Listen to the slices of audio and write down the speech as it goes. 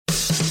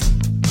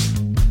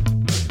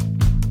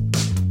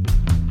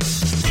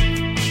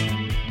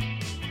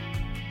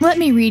Let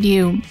me read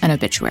you an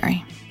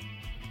obituary.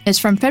 It's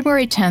from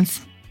February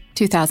 10th,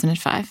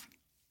 2005.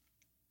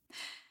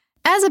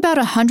 As about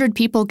 100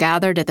 people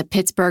gathered at the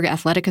Pittsburgh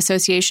Athletic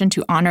Association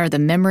to honor the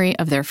memory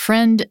of their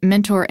friend,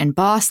 mentor, and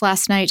boss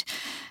last night,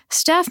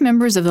 staff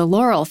members of the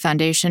Laurel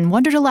Foundation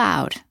wondered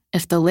aloud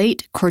if the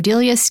late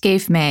Cordelia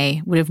Scaife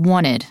May would have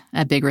wanted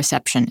a big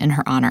reception in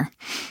her honor.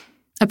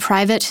 A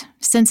private,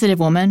 sensitive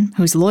woman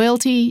whose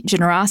loyalty,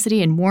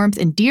 generosity, and warmth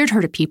endeared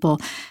her to people,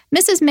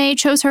 Mrs. May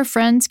chose her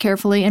friends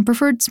carefully and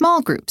preferred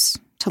small groups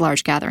to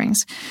large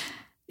gatherings.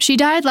 She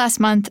died last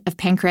month of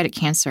pancreatic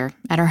cancer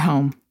at her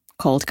home,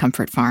 Cold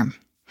Comfort Farm.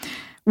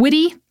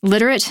 Witty,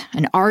 literate,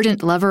 an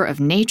ardent lover of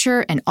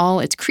nature and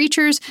all its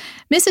creatures,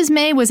 Mrs.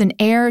 May was an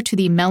heir to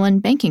the Mellon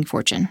banking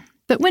fortune.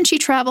 But when she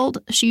traveled,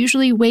 she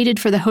usually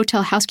waited for the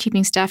hotel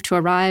housekeeping staff to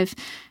arrive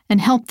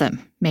and help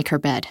them make her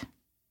bed.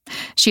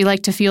 She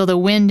liked to feel the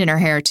wind in her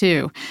hair,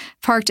 too.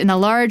 Parked in a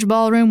large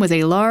ballroom was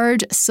a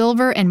large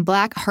silver and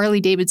black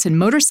Harley-Davidson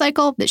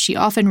motorcycle that she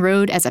often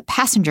rode as a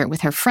passenger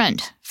with her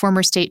friend,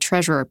 former state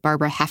treasurer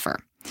Barbara Haffer.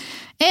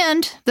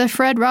 And the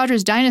Fred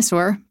Rogers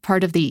dinosaur,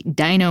 part of the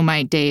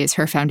Dynamite Days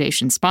her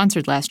foundation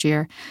sponsored last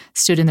year,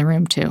 stood in the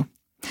room, too.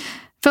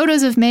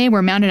 Photos of May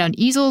were mounted on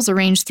easels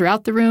arranged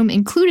throughout the room,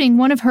 including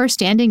one of her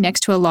standing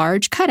next to a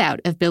large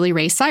cutout of Billy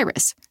Ray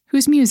Cyrus,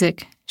 whose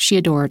music she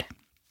adored.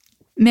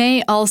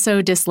 May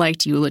also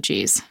disliked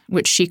eulogies,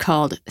 which she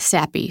called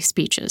sappy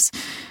speeches.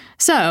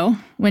 So,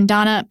 when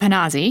Donna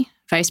Panazzi,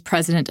 vice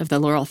president of the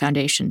Laurel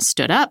Foundation,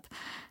 stood up,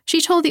 she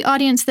told the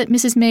audience that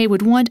Mrs. May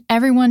would want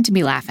everyone to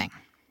be laughing.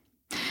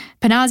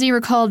 Panazzi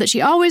recalled that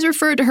she always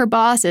referred to her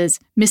boss as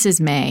Mrs.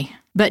 May,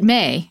 but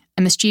May,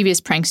 a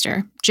mischievous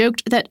prankster,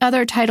 joked that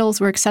other titles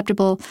were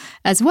acceptable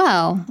as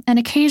well and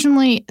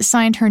occasionally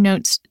signed her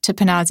notes to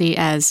Panazzi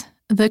as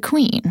the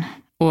Queen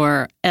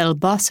or El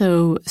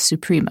Bosso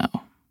Supremo.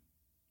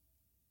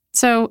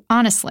 So,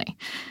 honestly,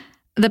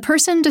 the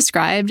person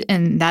described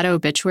in that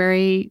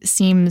obituary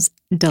seems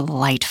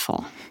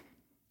delightful.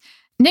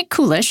 Nick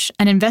Kulish,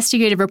 an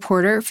investigative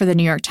reporter for the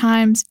New York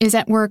Times, is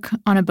at work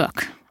on a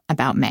book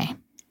about May.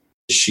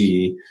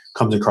 She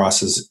comes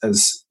across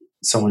as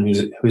someone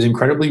who's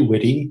incredibly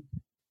witty,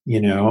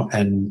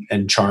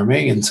 and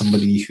charming, and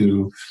somebody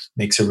who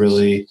makes a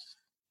really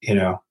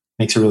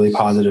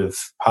positive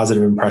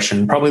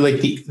impression. Probably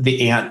like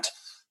the aunt,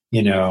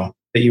 that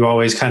you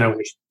always kind of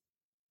wish.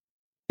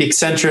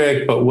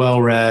 Eccentric but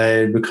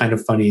well-read, but kind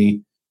of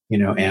funny,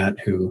 aunt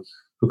who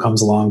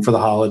comes along for the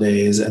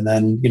holidays, and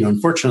then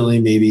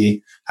unfortunately,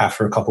 maybe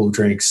after a couple of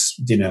drinks,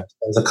 there's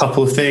a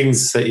couple of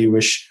things that you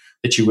wish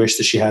that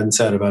she hadn't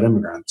said about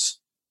immigrants.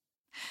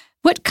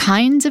 What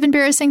kinds of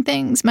embarrassing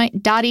things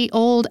might dotty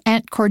old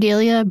Aunt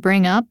Cordelia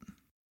bring up?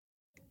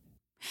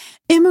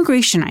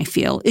 Immigration, I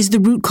feel, is the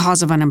root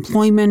cause of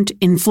unemployment,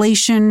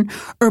 inflation,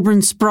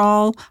 urban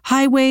sprawl,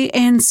 highway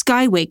and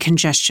skyway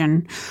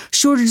congestion,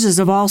 shortages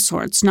of all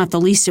sorts, not the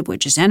least of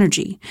which is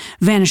energy,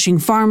 vanishing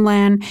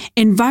farmland,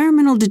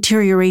 environmental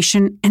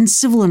deterioration, and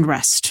civil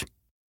unrest.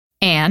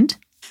 And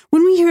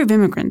when we hear of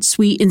immigrants,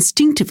 we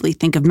instinctively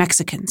think of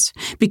Mexicans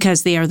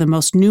because they are the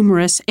most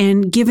numerous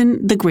and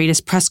given the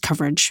greatest press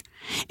coverage.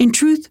 In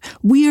truth,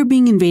 we are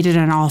being invaded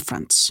on all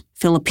fronts.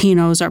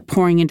 Filipinos are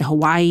pouring into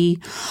Hawaii.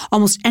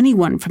 Almost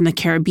anyone from the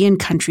Caribbean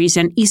countries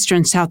and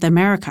eastern South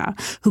America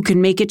who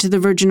can make it to the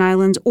Virgin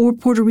Islands or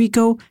Puerto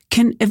Rico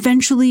can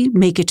eventually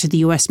make it to the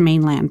U.S.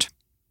 mainland.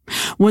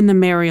 When the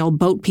Mariel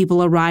boat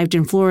people arrived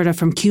in Florida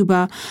from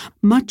Cuba,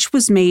 much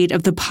was made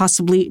of the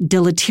possibly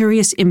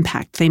deleterious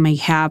impact they may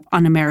have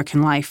on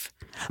American life.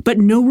 But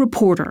no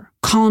reporter,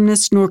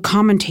 columnist, nor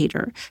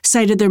commentator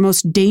cited their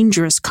most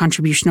dangerous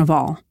contribution of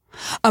all,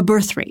 a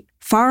birth rate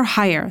far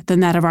higher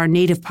than that of our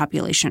native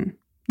population.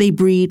 They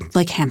breed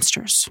like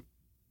hamsters.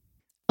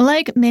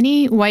 Like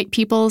many white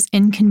people's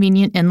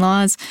inconvenient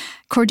in-laws,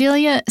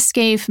 Cordelia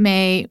Scaife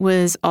May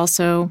was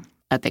also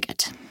a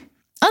bigot.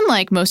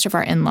 Unlike most of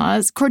our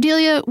in-laws,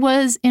 Cordelia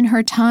was, in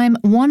her time,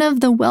 one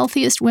of the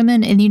wealthiest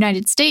women in the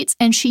United States,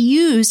 and she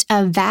used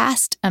a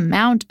vast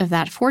amount of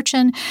that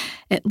fortune,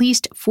 at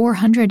least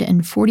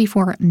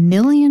 $444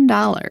 million,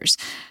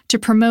 to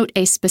promote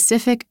a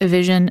specific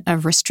vision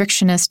of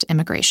restrictionist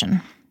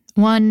immigration,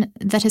 one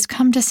that has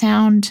come to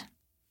sound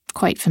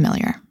quite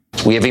familiar.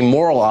 We have a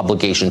moral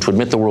obligation to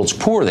admit the world's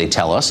poor, they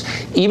tell us,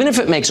 even if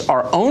it makes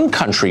our own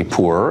country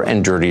poorer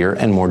and dirtier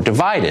and more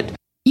divided.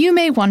 You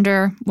may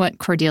wonder what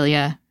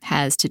Cordelia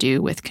has to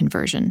do with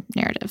conversion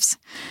narratives.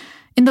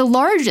 In the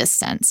largest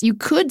sense, you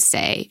could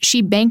say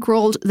she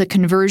bankrolled the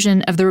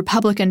conversion of the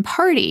Republican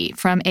Party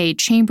from a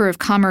Chamber of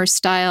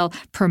Commerce-style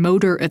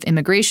promoter of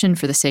immigration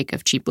for the sake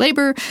of cheap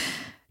labor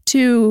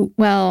to,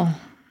 well,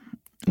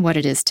 what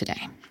it is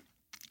today.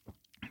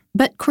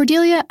 But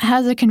Cordelia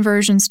has a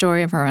conversion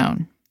story of her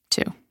own,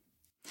 too.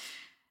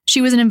 She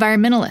was an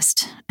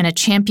environmentalist and a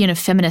champion of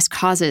feminist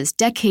causes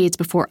decades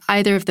before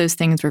either of those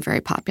things were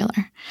very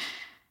popular.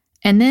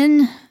 And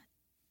then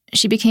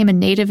she became a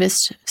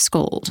nativist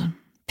scold,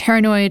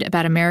 paranoid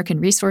about American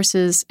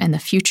resources and the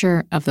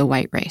future of the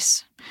white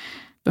race,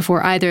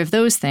 before either of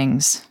those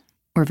things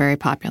were very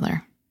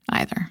popular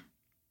either.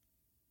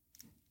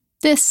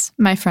 This,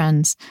 my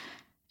friends,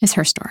 is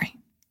her story.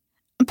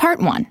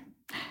 Part 1.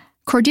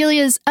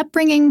 Cordelia's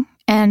upbringing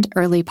and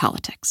early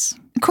politics.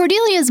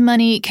 Cordelia's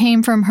money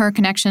came from her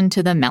connection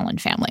to the Mellon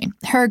family.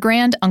 Her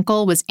grand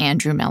uncle was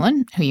Andrew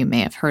Mellon, who you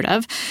may have heard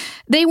of.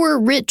 They were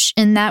rich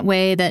in that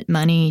way that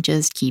money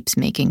just keeps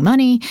making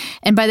money,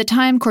 and by the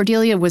time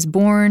Cordelia was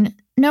born,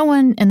 no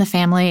one in the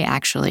family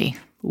actually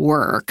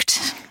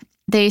worked.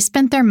 They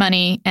spent their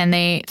money and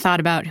they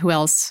thought about who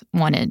else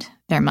wanted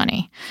their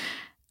money.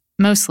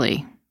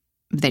 Mostly,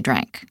 they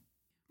drank.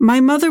 My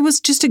mother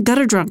was just a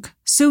gutter drunk.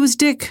 So was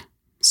Dick.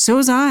 So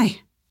was I.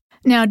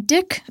 Now,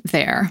 Dick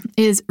there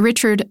is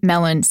Richard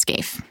Mellon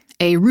Scaife,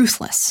 a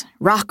ruthless,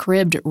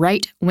 rock-ribbed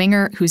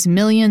right-winger whose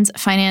millions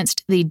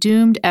financed the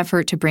doomed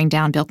effort to bring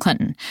down Bill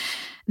Clinton.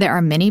 There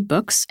are many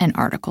books and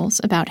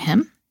articles about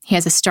him. He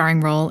has a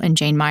starring role in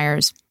Jane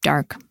Meyer's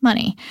Dark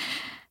Money.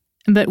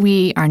 But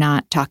we are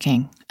not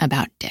talking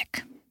about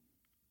Dick.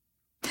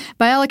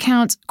 By all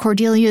accounts,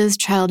 Cordelia's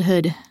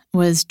childhood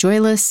was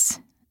joyless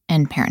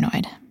and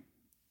paranoid.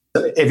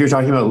 If you're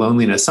talking about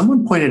loneliness,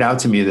 someone pointed out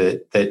to me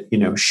that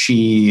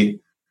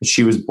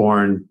she was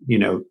born,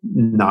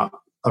 not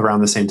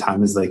around the same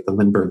time as like the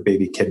Lindbergh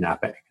baby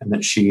kidnapping, and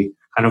that she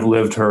kind of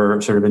lived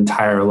her sort of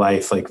entire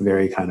life like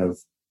very kind of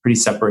pretty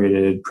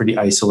separated, pretty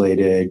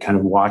isolated, kind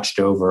of watched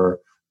over,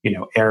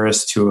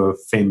 heiress to a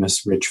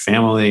famous rich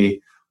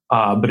family,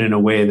 but in a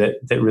way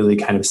that really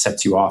kind of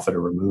sets you off at a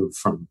remove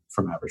from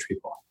average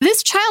people.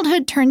 This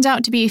childhood turns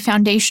out to be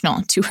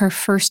foundational to her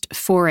first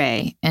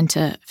foray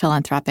into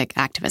philanthropic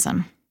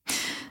activism.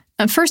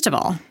 First of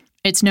all,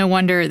 it's no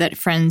wonder that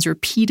friends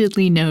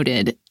repeatedly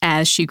noted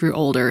as she grew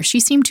older, she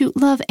seemed to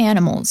love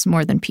animals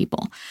more than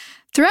people.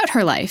 Throughout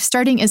her life,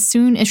 starting as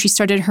soon as she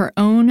started her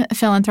own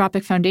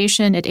philanthropic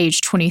foundation at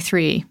age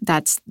 23,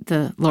 that's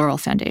the Laurel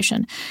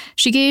Foundation,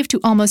 she gave to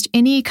almost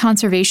any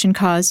conservation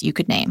cause you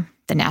could name.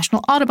 The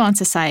National Audubon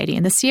Society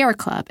and the Sierra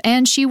Club,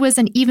 and she was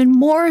an even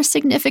more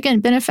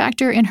significant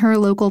benefactor in her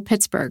local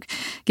Pittsburgh,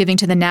 giving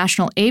to the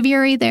National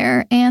Aviary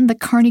there and the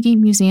Carnegie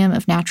Museum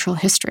of Natural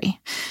History.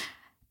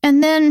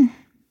 And then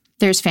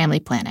there's family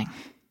planning.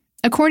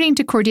 According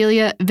to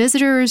Cordelia,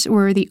 visitors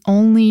were the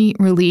only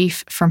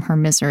relief from her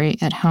misery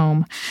at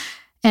home,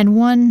 and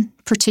one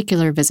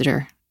particular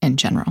visitor in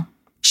general.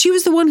 She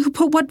was the one who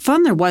put what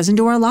fun there was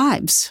into our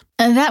lives.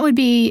 That would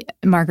be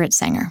Margaret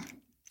Sanger.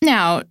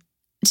 Now,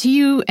 to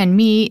you and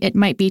me, it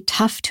might be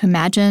tough to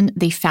imagine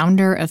the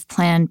founder of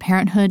Planned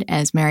Parenthood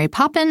as Mary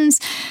Poppins,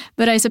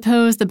 but I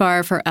suppose the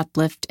bar for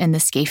uplift in the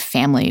Scaife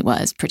family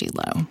was pretty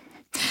low.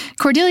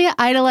 Cordelia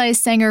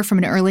idolized Sanger from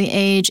an early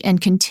age and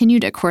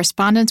continued a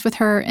correspondence with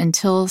her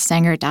until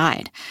Sanger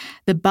died.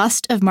 The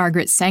bust of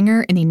Margaret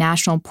Sanger in the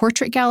National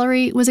Portrait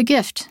Gallery was a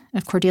gift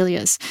of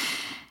Cordelia's.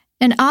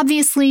 And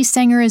obviously,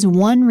 Sanger is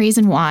one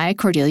reason why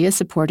Cordelia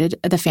supported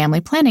the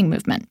family planning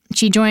movement.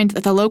 She joined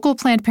the local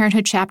Planned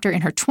Parenthood chapter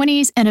in her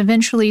 20s and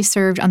eventually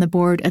served on the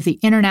board of the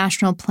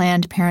International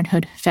Planned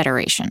Parenthood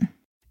Federation.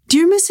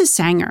 Dear Mrs.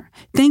 Sanger,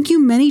 thank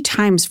you many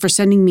times for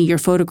sending me your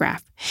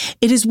photograph.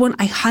 It is one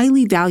I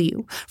highly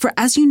value, for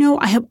as you know,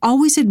 I have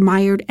always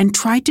admired and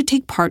tried to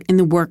take part in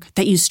the work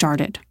that you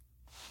started.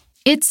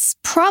 It's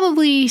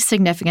probably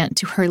significant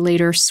to her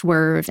later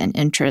swerve and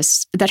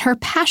interests that her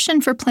passion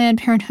for Planned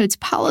Parenthood's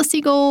policy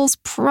goals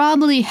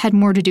probably had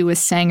more to do with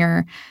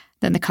Sanger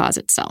than the cause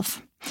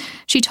itself.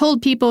 She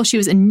told people she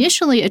was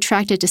initially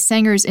attracted to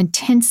Sanger's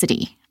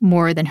intensity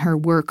more than her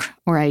work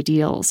or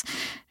ideals.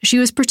 She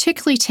was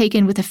particularly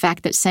taken with the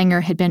fact that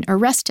Sanger had been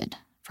arrested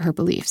for her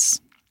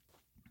beliefs.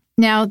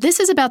 Now, this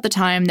is about the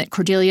time that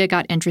Cordelia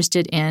got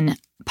interested in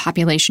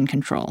population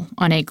control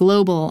on a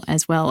global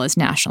as well as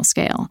national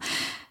scale.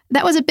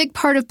 That was a big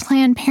part of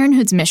Planned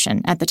Parenthood's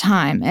mission at the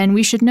time, and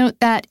we should note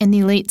that in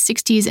the late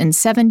 60s and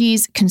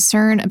 70s,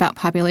 concern about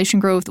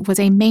population growth was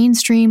a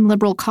mainstream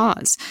liberal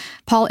cause.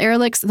 Paul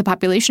Ehrlich's The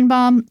Population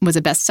Bomb was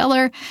a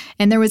bestseller,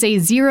 and there was a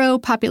zero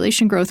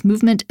population growth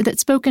movement that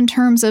spoke in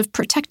terms of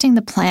protecting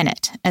the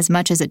planet as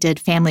much as it did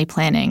family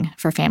planning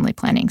for family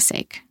planning's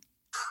sake.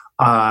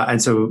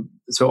 And so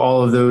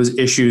all of those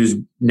issues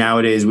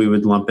nowadays we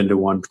would lump into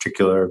one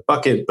particular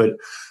bucket, but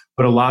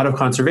a lot of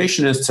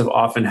conservationists have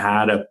often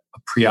had a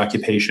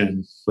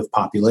preoccupation with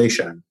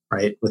population,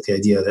 right? With the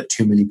idea that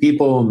too many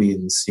people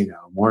means,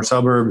 more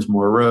suburbs,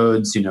 more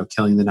roads,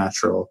 killing the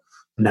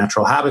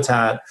natural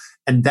habitat.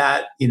 And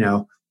that,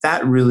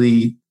 that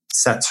really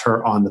sets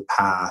her on the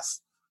path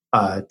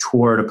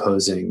toward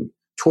opposing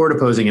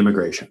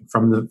immigration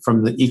from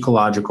the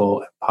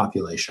ecological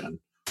population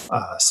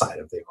side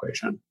of the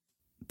equation.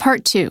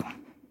 Part 2,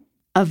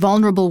 a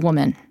vulnerable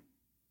woman.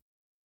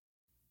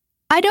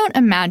 I don't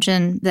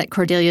imagine that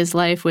Cordelia's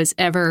life was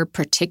ever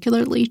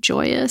particularly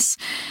joyous,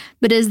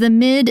 but as the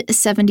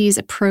mid-70s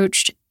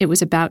approached, it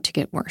was about to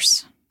get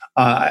worse.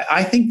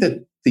 I think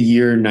that the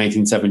year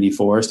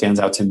 1974 stands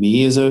out to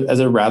me as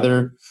a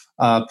rather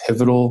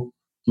pivotal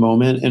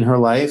moment in her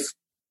life.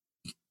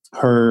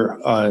 Her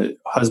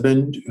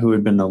husband, who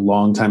had been a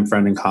longtime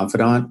friend and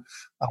confidant,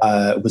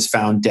 was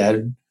found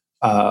dead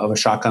of a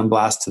shotgun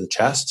blast to the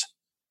chest,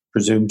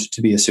 presumed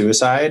to be a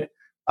suicide.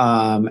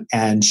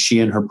 and she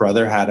and her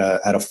brother had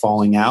a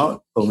falling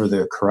out over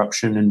the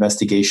corruption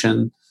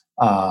investigation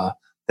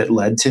that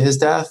led to his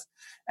death.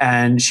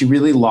 And she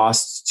really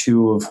lost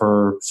two of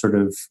her sort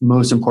of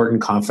most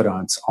important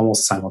confidants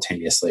almost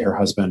simultaneously, her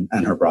husband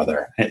and her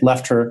brother. It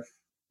left her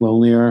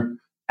lonelier.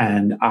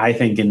 And I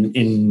think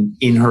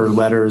in her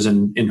letters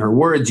and in her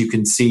words, you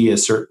can see a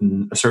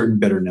certain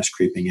bitterness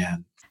creeping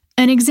in.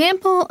 An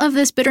example of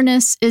this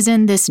bitterness is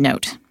in this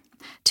note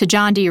to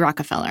John D.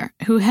 Rockefeller,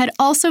 who had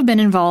also been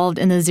involved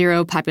in the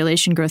zero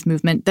population growth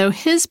movement, though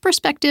his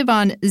perspective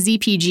on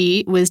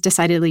ZPG was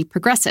decidedly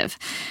progressive.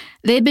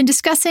 They had been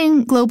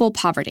discussing global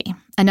poverty,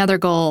 another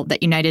goal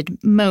that united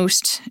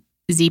most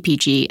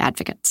ZPG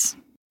advocates.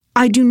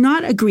 I do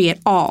not agree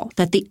at all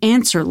that the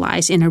answer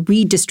lies in a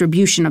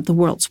redistribution of the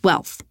world's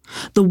wealth.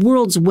 The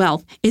world's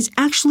wealth is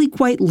actually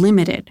quite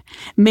limited.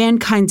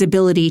 Mankind's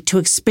ability to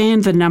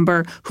expand the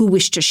number who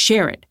wish to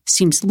share it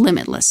seems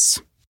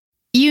limitless.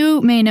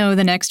 You may know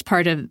the next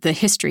part of the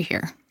history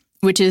here,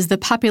 which is the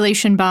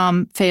population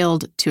bomb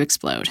failed to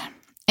explode.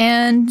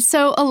 And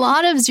so a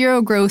lot of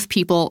zero-growth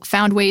people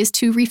found ways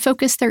to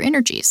refocus their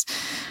energies.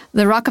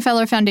 The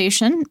Rockefeller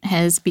Foundation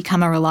has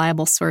become a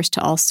reliable source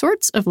to all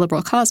sorts of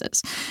liberal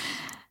causes.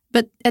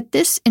 But at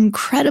this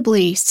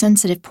incredibly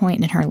sensitive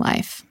point in her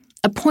life,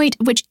 a point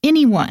at which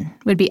anyone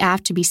would be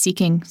apt to be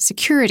seeking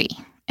security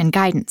and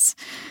guidance,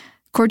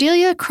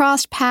 Cordelia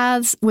crossed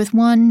paths with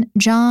one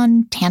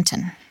John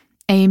Tanton,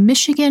 a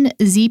Michigan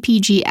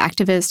ZPG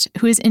activist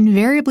who is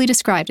invariably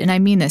described, and I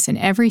mean this in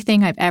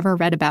everything I've ever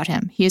read about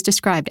him, he is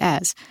described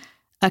as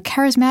a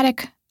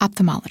charismatic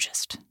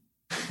ophthalmologist.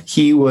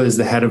 He was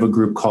the head of a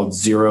group called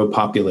Zero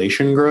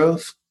Population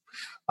Growth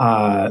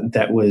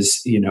that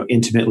was,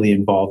 intimately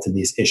involved in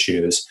these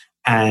issues.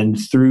 And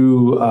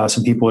through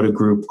some people at a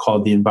group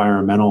called the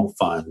Environmental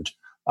Fund,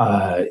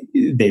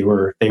 they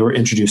were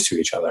introduced to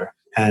each other,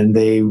 and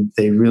they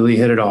really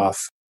hit it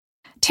off.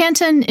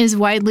 Tanton is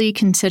widely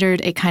considered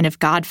a kind of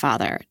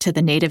godfather to the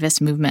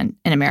nativist movement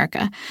in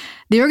America.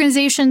 The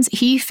organizations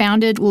he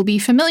founded will be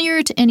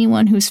familiar to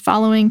anyone who's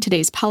following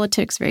today's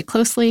politics very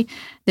closely.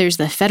 There's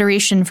the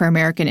Federation for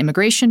American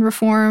Immigration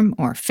Reform,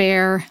 or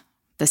FAIR,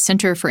 the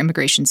Center for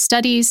Immigration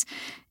Studies,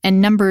 and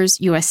Numbers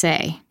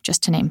USA,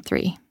 just to name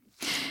three.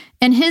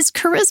 And his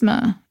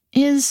charisma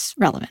is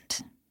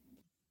relevant.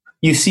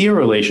 You see a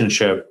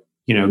relationship,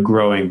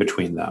 growing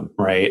between them,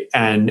 right?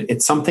 And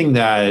it's something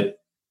that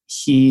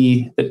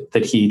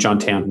John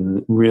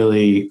Tanton,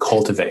 really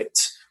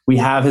cultivates. We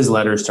have his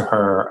letters to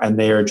her, and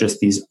they are just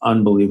these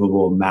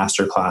unbelievable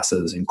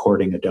masterclasses in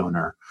courting a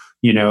donor.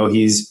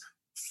 He's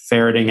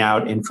ferreting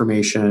out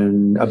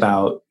information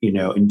about,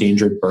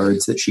 endangered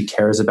birds that she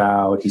cares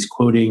about. He's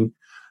quoting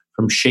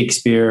from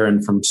Shakespeare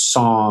and from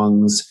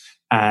songs.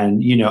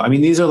 And,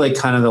 these are like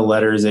kind of the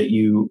letters that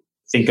you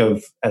think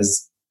of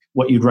as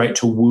what you'd write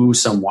to woo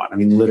someone.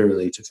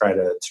 Literally to try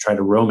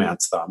to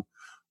romance them.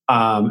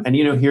 And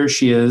here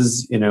she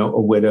is, a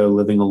widow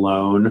living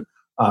alone,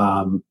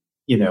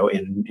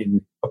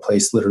 in a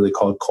place literally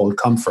called Cold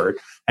Comfort,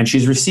 and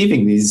she's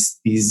receiving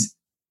these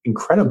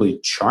incredibly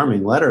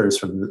charming letters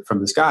from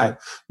this guy.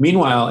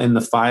 Meanwhile, in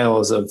the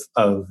files of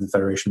the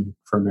Federation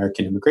for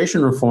American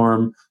Immigration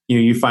Reform,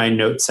 you find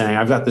notes saying,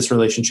 "I've got this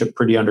relationship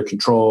pretty under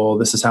control.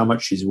 This is how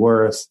much she's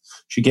worth.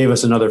 She gave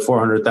us another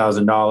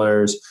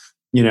 $400,000."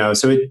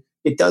 So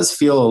it does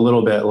feel a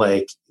little bit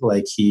like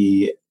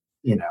he,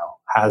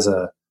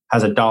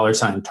 has a dollar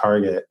sign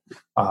target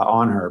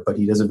on her, but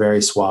he does a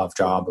very suave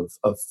job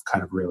of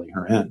kind of reeling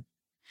her in.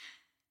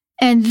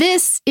 And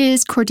this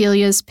is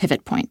Cordelia's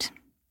pivot point.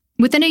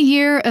 Within a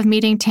year of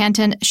meeting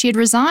Tanton, she had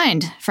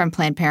resigned from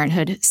Planned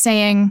Parenthood,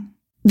 saying,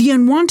 "The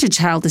unwanted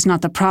child is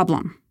not the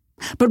problem,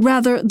 but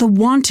rather the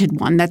wanted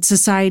one that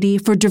society,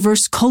 for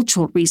diverse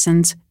cultural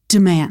reasons,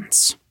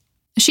 demands."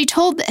 She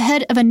told the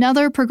head of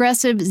another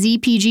progressive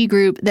ZPG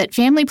group that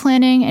family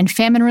planning and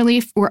famine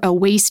relief were a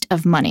waste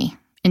of money.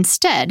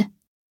 Instead,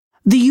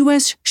 the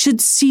U.S. should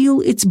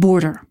seal its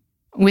border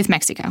with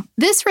Mexico.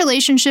 This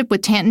relationship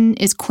with Tanton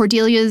is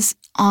Cordelia's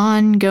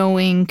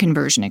ongoing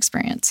conversion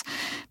experience,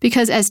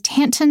 because as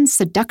Tanton's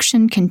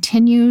seduction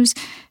continues,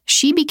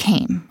 she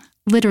became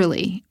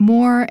literally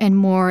more and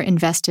more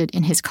invested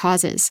in his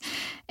causes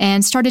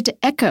and started to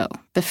echo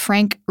the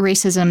frank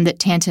racism that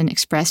Tanton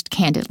expressed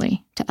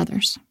candidly to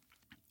others.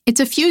 It's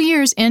a few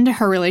years into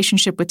her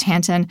relationship with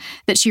Tanton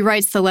that she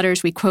writes the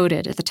letters we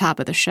quoted at the top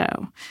of the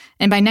show.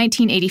 And by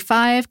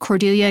 1985,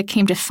 Cordelia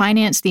came to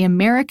finance the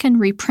American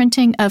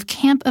reprinting of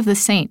Camp of the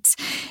Saints,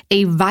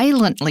 a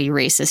violently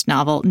racist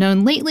novel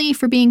known lately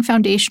for being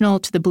foundational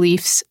to the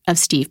beliefs of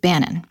Steve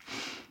Bannon.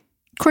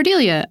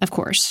 Cordelia, of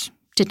course,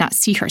 did not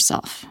see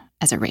herself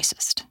as a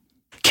racist.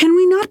 Can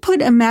we not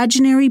put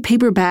imaginary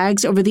paper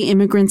bags over the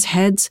immigrants'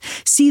 heads,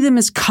 see them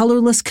as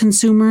colorless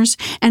consumers,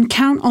 and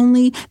count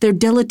only their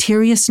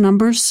deleterious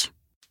numbers?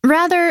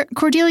 Rather,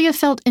 Cordelia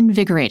felt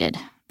invigorated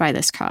by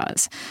this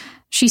cause.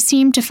 She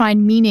seemed to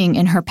find meaning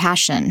in her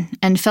passion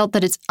and felt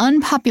that its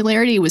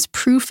unpopularity was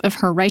proof of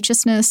her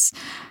righteousness,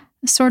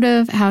 sort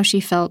of how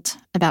she felt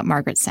about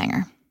Margaret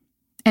Sanger.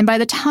 And by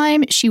the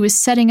time she was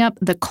setting up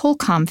the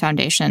Colcom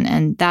Foundation,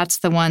 and that's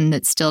the one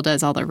that still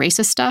does all the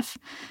racist stuff,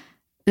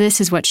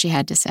 this is what she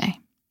had to say.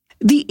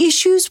 The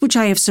issues which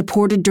I have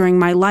supported during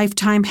my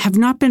lifetime have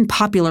not been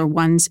popular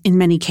ones in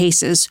many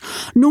cases,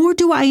 nor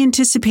do I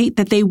anticipate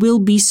that they will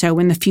be so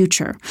in the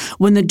future,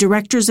 when the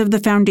directors of the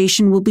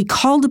foundation will be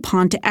called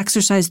upon to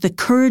exercise the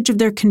courage of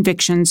their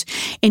convictions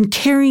in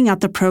carrying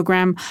out the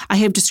program I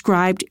have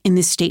described in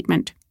this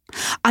statement.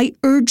 I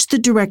urge the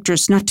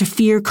directors not to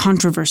fear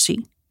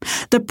controversy.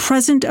 The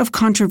present of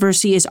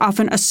controversy is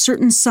often a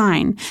certain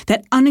sign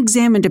that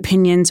unexamined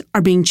opinions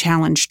are being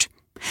challenged.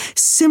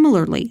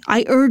 Similarly,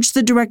 I urge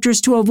the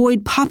directors to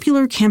avoid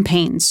popular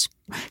campaigns.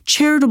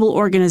 Charitable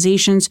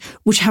organizations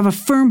which have a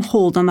firm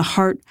hold on the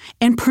heart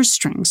and purse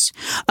strings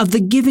of the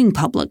giving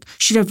public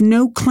should have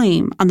no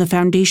claim on the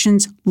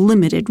foundation's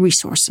limited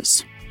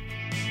resources.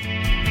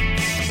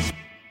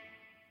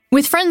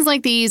 With Friends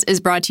Like These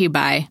is brought to you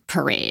by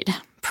Parade.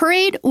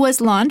 Parade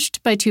was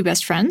launched by two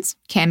best friends,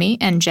 Cami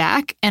and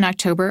Jack, in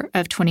October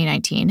of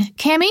 2019.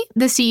 Cami,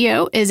 the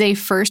CEO, is a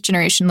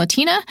first-generation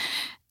Latina.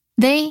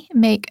 They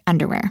make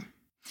underwear.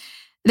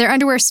 Their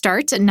underwear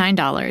starts at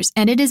 $9,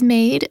 and it is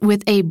made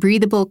with a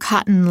breathable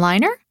cotton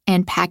liner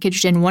and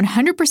packaged in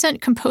 100%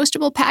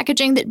 compostable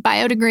packaging that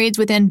biodegrades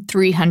within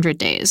 300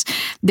 days.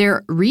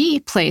 Their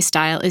replay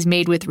style is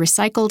made with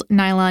recycled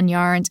nylon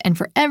yarns, and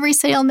for every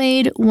sale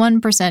made,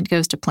 1%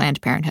 goes to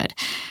Planned Parenthood.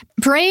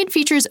 Parade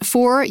features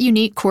 4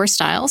 unique core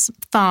styles: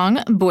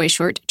 thong, boy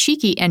short,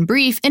 cheeky, and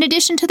brief, in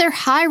addition to their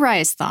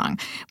high-rise thong,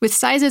 with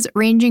sizes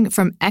ranging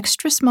from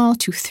extra small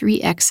to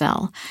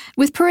 3XL.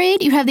 With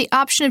Parade, you have the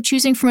option of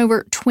choosing from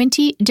over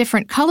 20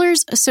 different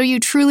colors, so you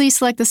truly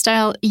select the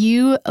style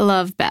you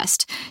love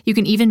best. You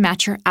can even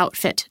match your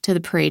outfit to the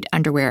Parade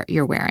underwear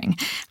you're wearing.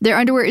 Their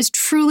underwear is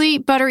truly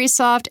buttery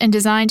soft and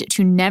designed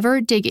to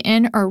never dig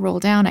in or roll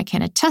down. I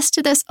can attest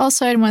to this.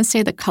 Also, I want to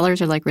say the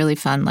colors are like really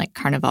fun, like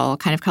carnival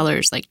kind of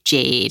colors, like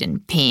jade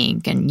and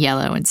pink and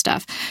yellow and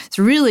stuff. It's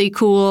really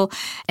cool.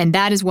 And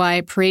that is why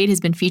Parade has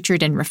been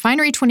featured in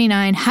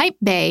Refinery29,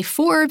 Hypebae,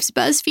 Forbes,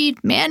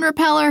 BuzzFeed, Man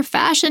Repeller,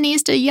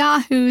 Fashionista,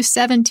 Yahoo,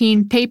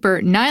 17,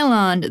 Paper,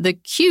 Nylon, The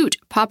Cute,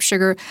 Pop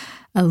Sugar,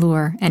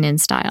 Allure, and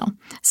InStyle.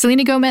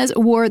 Selena Gomez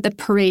wore the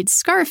Parade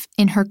scarf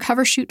in her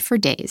cover shoot for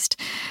Dazed.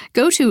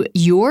 Go to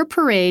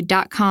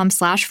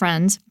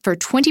yourparade.com/friends for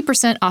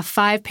 20% off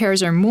 5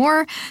 pairs or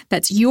more.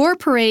 That's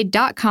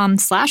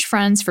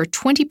yourparade.com/friends for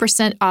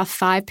 20% off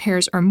 5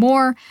 pairs or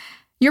more.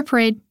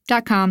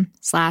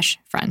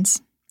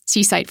 yourparade.com/friends.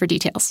 See site for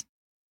details.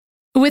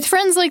 With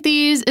Friends Like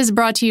These is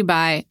brought to you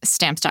by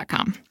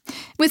Stamps.com.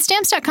 With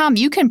Stamps.com,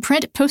 you can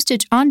print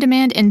postage on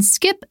demand and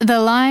skip the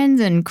lines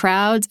and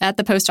crowds at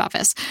the post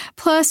office.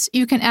 Plus,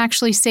 you can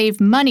actually save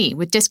money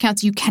with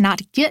discounts you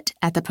cannot get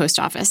at the post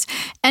office.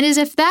 And as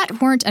if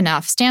that weren't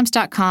enough,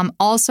 Stamps.com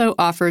also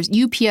offers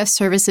UPS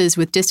services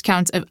with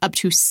discounts of up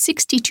to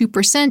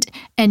 62%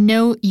 and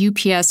no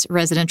UPS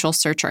residential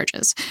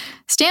surcharges.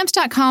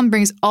 Stamps.com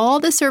brings all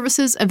the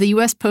services of the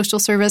U.S. Postal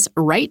Service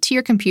right to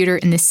your computer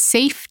in the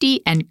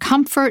safety and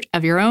comfort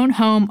of your own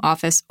home,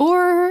 office,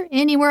 or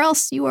anywhere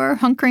else you are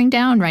hunkering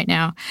down right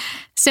now.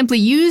 Simply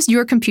use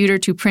your computer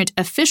to print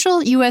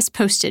official U.S.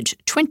 postage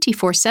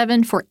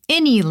 24/7 for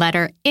any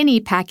letter, any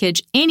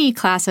package, any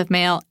class of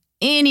mail,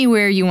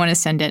 anywhere you want to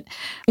send it.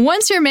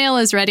 Once your mail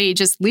is ready,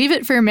 just leave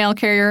it for your mail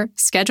carrier,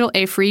 schedule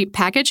a free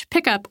package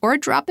pickup, or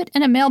drop it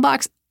in a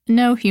mailbox.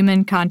 No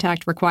human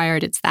contact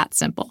required. It's that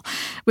simple.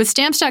 With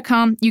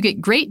Stamps.com, you get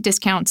great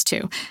discounts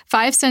too.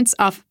 5 cents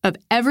off of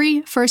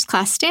every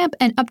first-class stamp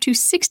and up to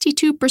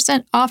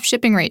 62% off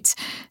shipping rates.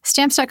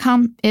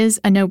 Stamps.com is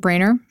a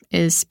no-brainer,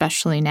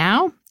 especially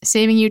now,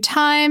 saving you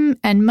time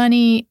and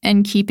money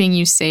and keeping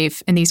you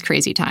safe in these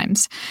crazy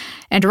times.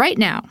 And right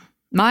now,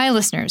 my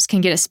listeners can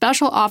get a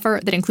special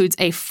offer that includes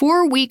a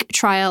 4-week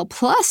trial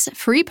plus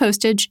free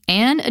postage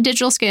and a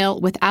digital scale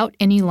without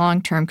any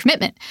long-term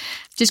commitment.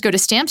 Just go to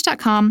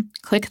Stamps.com,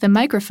 click the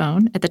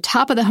microphone at the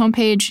top of the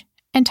homepage,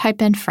 and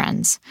type in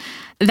friends.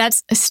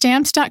 That's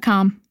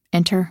Stamps.com,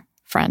 enter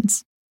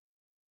friends.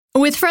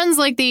 With Friends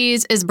Like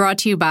These is brought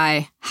to you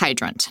by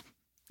Hydrant.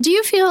 Do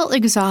you feel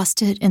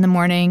exhausted in the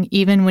morning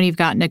even when you've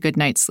gotten a good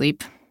night's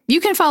sleep? You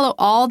can follow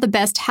all the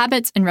best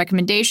habits and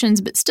recommendations,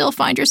 but still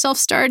find yourself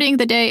starting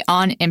the day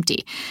on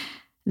empty.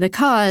 The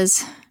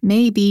cause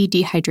may be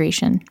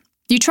dehydration.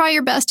 You try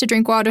your best to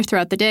drink water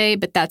throughout the day,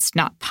 but that's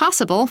not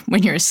possible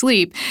when you're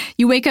asleep.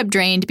 You wake up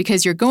drained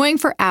because you're going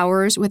for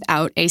hours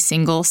without a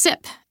single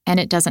sip, and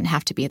it doesn't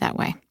have to be that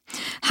way.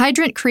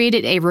 Hydrant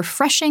created a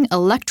refreshing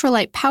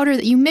electrolyte powder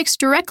that you mix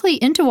directly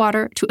into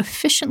water to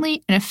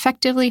efficiently and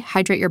effectively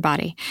hydrate your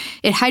body.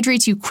 It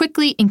hydrates you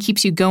quickly and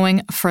keeps you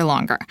going for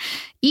longer.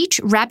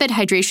 Each rapid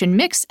hydration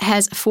mix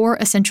has 4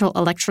 essential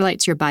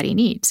electrolytes your body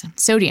needs: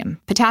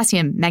 sodium,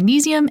 potassium,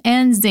 magnesium,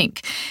 and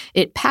zinc.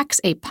 It packs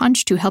a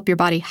punch to help your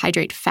body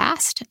hydrate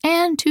fast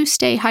and to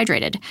stay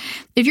hydrated.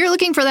 If you're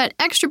looking for that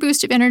extra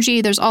boost of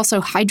energy, there's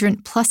also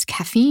Hydrant Plus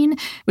Caffeine,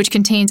 which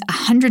contains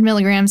 100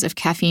 milligrams of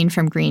caffeine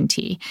from green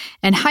tea.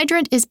 And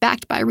Hydrant is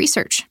backed by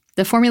research.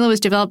 The formula was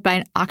developed by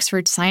an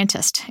Oxford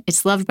scientist.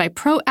 It's loved by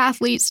pro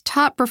athletes,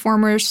 top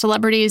performers,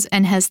 celebrities,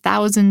 and has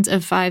thousands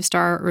of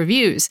 5-star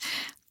reviews.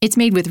 It's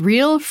made with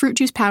real fruit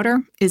juice powder,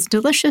 is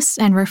delicious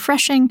and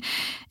refreshing,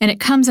 and it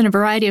comes in a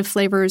variety of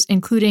flavors,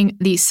 including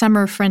the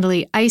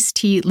summer-friendly iced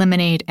tea,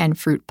 lemonade, and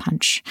fruit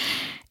punch.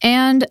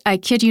 And I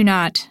kid you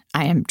not,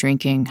 I am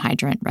drinking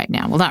Hydrant right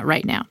now. Well, not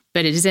right now,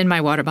 but it is in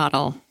my water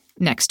bottle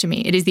next to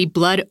me. It is the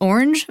blood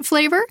orange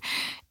flavor.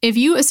 If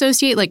you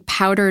associate like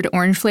powdered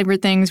orange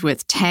flavored things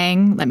with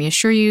tang, let me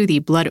assure you the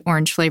blood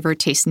orange flavor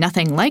tastes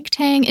nothing like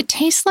tang. It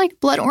tastes like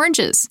blood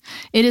oranges.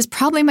 It is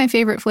probably my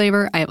favorite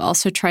flavor. I have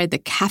also tried the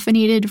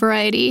caffeinated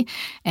variety,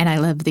 and I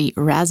love the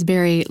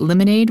raspberry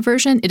lemonade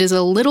version. It is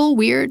a little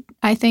weird,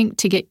 I think,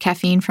 to get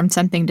caffeine from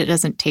something that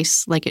doesn't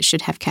taste like it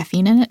should have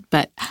caffeine in it,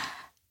 but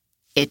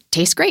it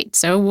tastes great,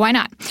 so why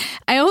not?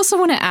 I also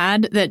want to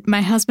add that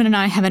my husband and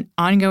I have an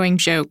ongoing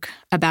joke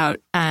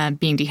about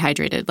being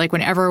dehydrated. Like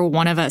whenever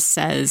one of us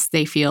says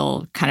they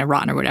feel kind of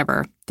rotten or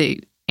whatever,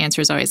 the answer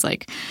is always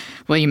like,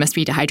 well, you must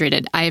be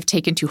dehydrated. I have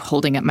taken to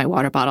holding up my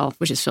water bottle,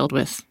 which is filled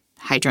with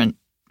Hydrant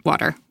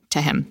water,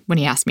 to him when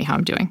he asks me how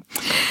I'm doing.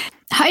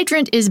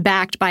 Hydrant is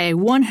backed by a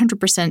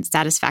 100%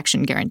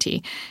 satisfaction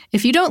guarantee.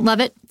 If you don't love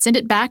it, send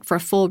it back for a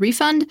full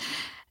refund.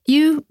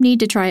 You need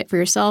to try it for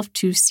yourself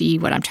to see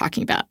what I'm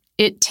talking about.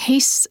 It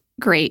tastes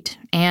great,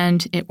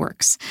 and it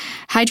works.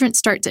 Hydrant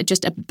starts at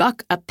just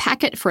 $1 a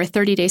packet for a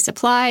 30-day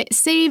supply.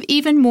 Save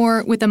even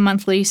more with a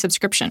monthly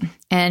subscription.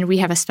 And we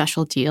have a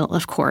special deal,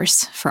 of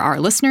course, for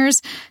our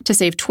listeners. To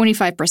save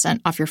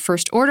 25% off your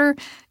first order,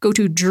 go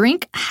to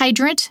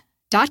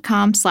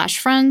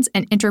drinkhydrant.com/friends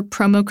and enter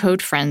promo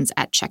code friends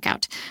at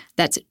checkout.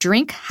 That's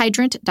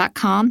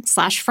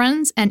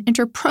drinkhydrant.com/friends and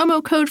enter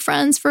promo code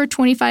friends for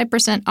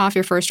 25% off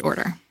your first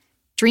order.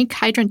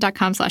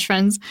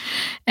 drinkhydrant.com/friends,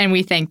 and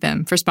we thank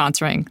them for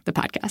sponsoring the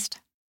podcast.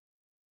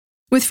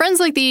 With Friends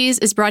Like These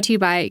is brought to you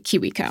by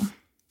KiwiCo.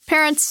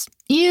 Parents,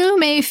 you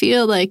may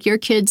feel like your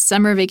kids'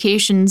 summer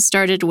vacation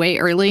started way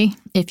early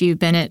if you've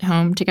been at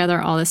home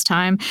together all this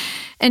time,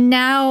 and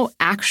now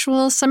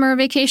actual summer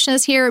vacation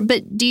is here,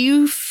 but do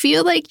you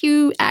feel like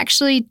you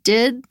actually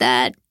did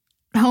that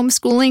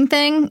homeschooling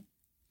thing?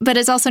 But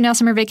it's also now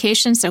summer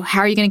vacation, so how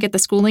are you going to get the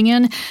schooling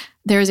in?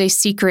 There's a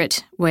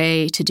secret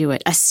way to do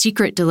it, a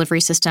secret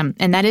delivery system,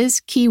 and that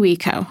is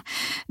KiwiCo.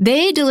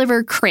 They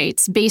deliver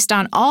crates based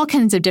on all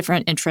kinds of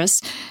different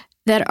interests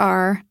that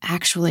are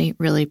actually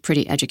really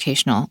pretty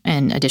educational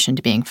in addition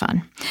to being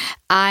fun.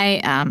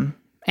 I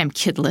am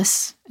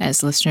kidless,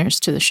 as listeners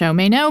to the show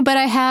may know, but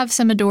I have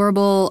some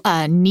adorable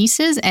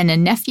nieces and a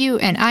nephew,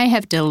 and I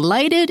have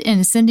delighted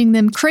in sending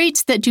them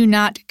crates that do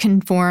not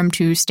conform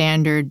to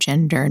standard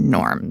gender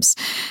norms.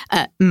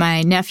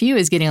 My nephew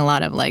is getting a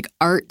lot of like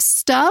art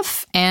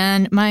stuff,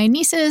 and my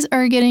nieces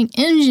are getting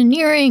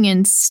engineering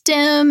and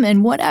STEM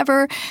and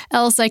whatever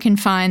else I can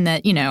find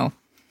that,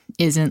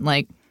 isn't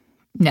like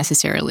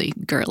necessarily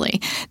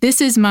girly.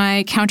 This is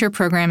my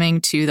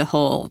counter-programming to the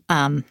whole,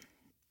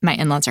 my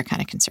in-laws are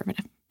kind of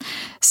conservative.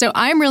 So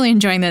I'm really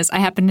enjoying this. I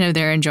happen to know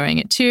they're enjoying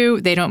it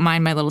too. They don't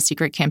mind my little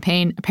secret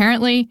campaign.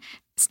 Apparently,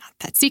 it's not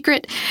that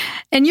secret.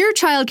 And your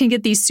child can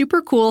get these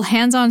super cool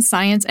hands-on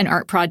science and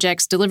art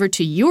projects delivered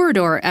to your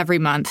door every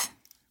month.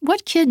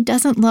 What kid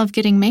doesn't love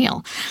getting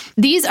mail?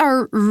 These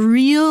are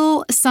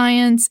real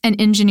science and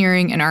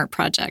engineering and art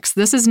projects.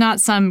 This is not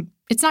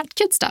it's not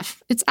kid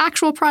stuff. It's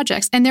actual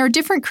projects. And there are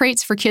different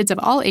crates for kids of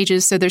all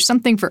ages, so there's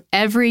something for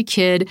every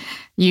kid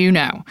you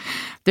know.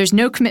 There's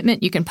no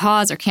commitment. You can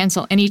pause or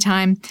cancel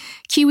anytime.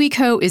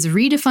 KiwiCo is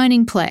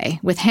redefining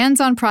play with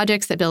hands-on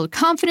projects that build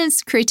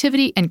confidence,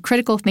 creativity, and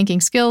critical thinking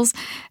skills.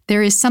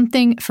 There is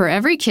something for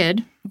every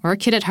kid, or a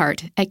kid at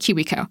heart, at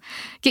KiwiCo.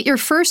 Get your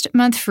first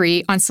month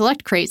free on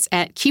select crates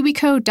at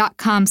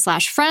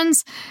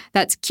kiwico.com/friends.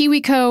 That's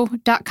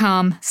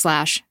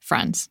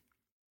kiwico.com/friends.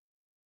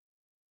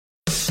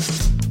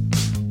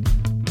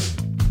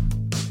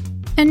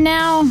 And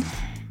now,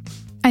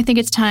 I think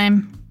it's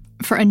time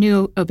for a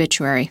new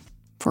obituary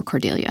for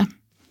Cordelia.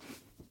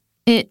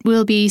 It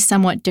will be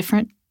somewhat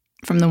different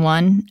from the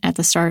one at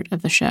the start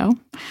of the show.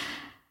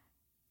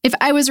 If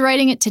I was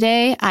writing it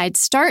today, I'd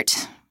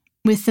start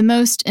with the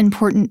most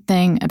important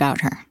thing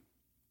about her.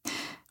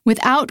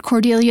 Without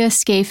Cordelia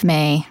Scaife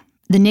May,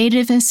 the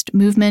nativist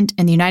movement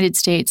in the United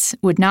States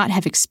would not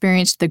have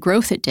experienced the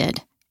growth it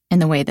did in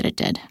the way that it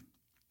did.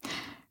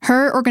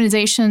 Her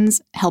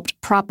organizations helped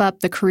prop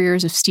up the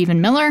careers of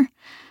Stephen Miller,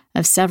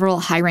 of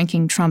several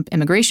high-ranking Trump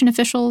immigration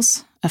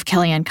officials, of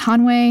Kellyanne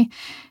Conway,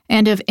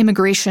 and of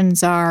immigration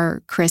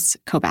czar Chris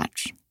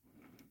Kobach.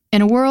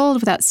 In a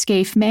world without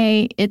Scaife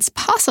May, it's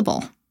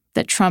possible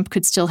that Trump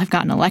could still have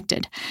gotten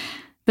elected.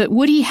 But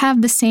would he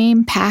have the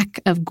same pack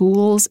of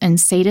ghouls and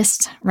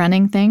sadists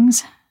running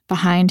things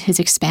behind his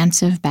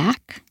expansive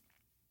back?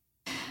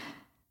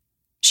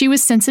 She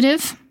was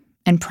sensitive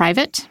and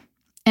private,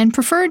 and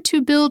preferred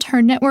to build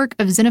her network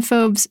of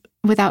xenophobes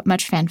without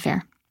much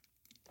fanfare.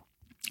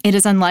 It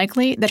is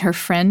unlikely that her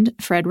friend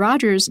Fred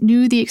Rogers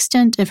knew the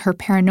extent of her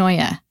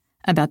paranoia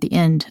about the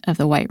end of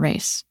the white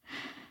race.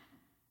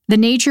 The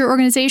nature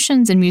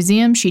organizations and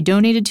museums she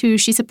donated to,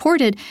 she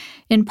supported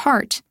in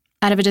part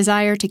out of a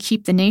desire to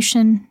keep the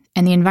nation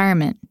and the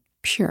environment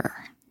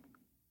pure.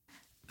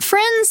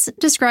 Friends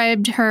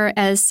described her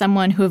as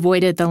someone who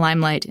avoided the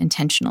limelight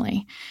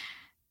intentionally.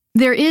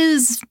 There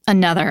is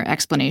another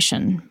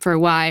explanation for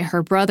why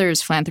her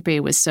brother's philanthropy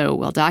was so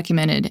well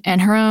documented and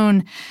her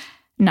own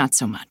not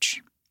so much.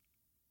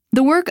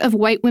 The work of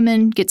white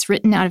women gets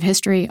written out of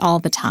history all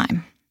the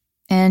time,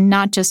 and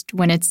not just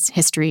when it's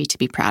history to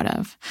be proud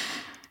of.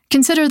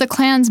 Consider the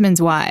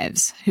Klansmen's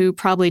wives, who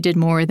probably did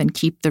more than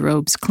keep the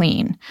robes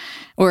clean.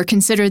 Or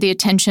consider the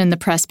attention the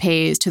press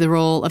pays to the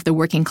role of the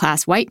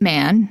working-class white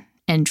man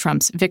in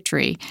Trump's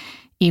victory,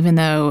 even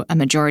though a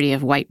majority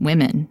of white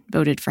women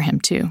voted for him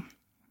too.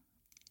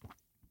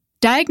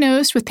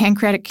 Diagnosed with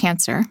pancreatic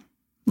cancer,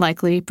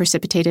 likely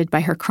precipitated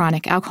by her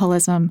chronic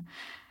alcoholism,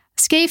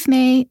 Scaife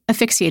May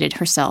asphyxiated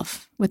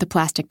herself with a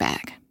plastic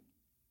bag.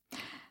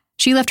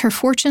 She left her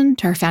fortune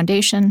to her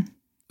foundation,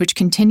 which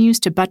continues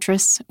to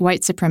buttress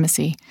white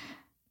supremacy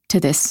to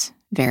this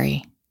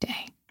very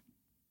day.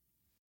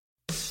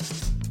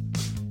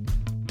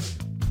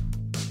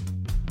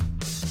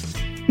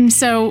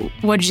 So,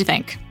 what did you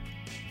think?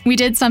 We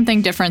did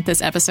something different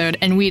this episode,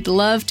 and we'd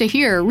love to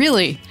hear,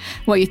 really,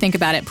 what you think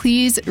about it.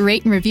 Please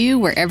rate and review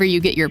wherever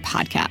you get your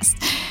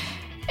podcasts.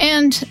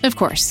 And, of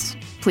course,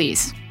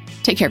 please,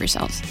 take care of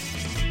yourselves.